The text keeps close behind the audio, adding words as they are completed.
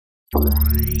This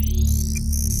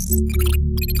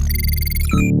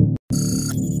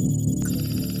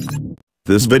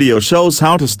video shows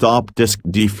how to stop disk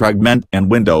defragment in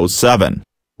Windows 7.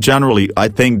 Generally, I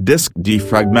think disk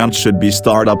defragment should be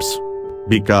startups.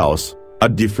 Because a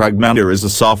defragmenter is a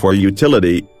software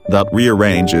utility that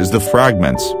rearranges the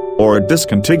fragments, or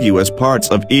discontiguous parts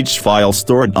of each file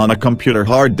stored on a computer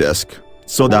hard disk,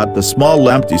 so that the small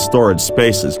empty storage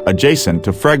spaces adjacent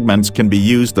to fragments can be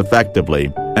used effectively,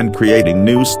 and creating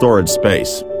new storage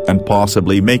space, and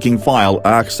possibly making file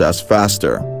access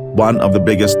faster. One of the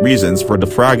biggest reasons for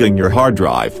defragging your hard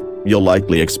drive, you'll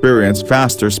likely experience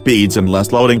faster speeds and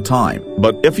less loading time.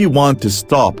 But if you want to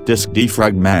stop disk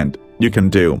defragment, you can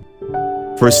do.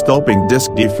 For stopping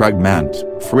disk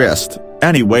defragment, first,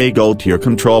 anyway, go to your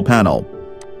control panel.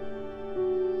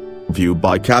 View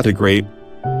by category.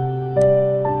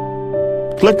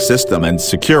 Click System and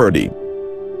Security.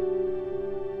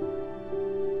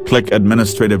 Click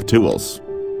Administrative Tools.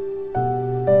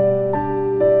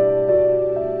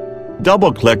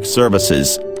 Double-click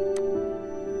Services.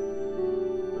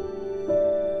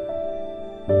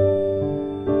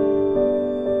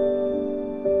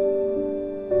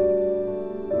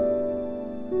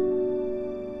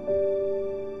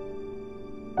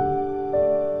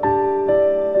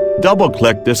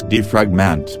 Double-click Disk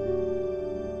Defragment.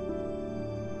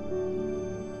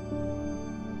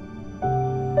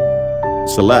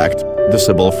 Select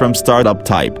Disable from Startup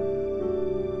Type.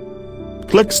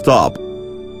 Click Stop.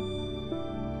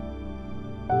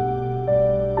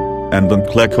 And then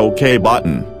click OK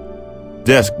button.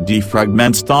 Disk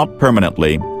defragment stop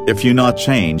permanently, if you not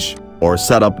change, or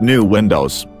set up new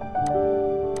windows.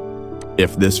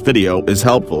 If this video is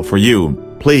helpful for you,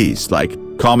 please like,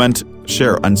 comment,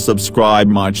 share and subscribe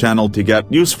my channel to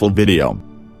get useful video.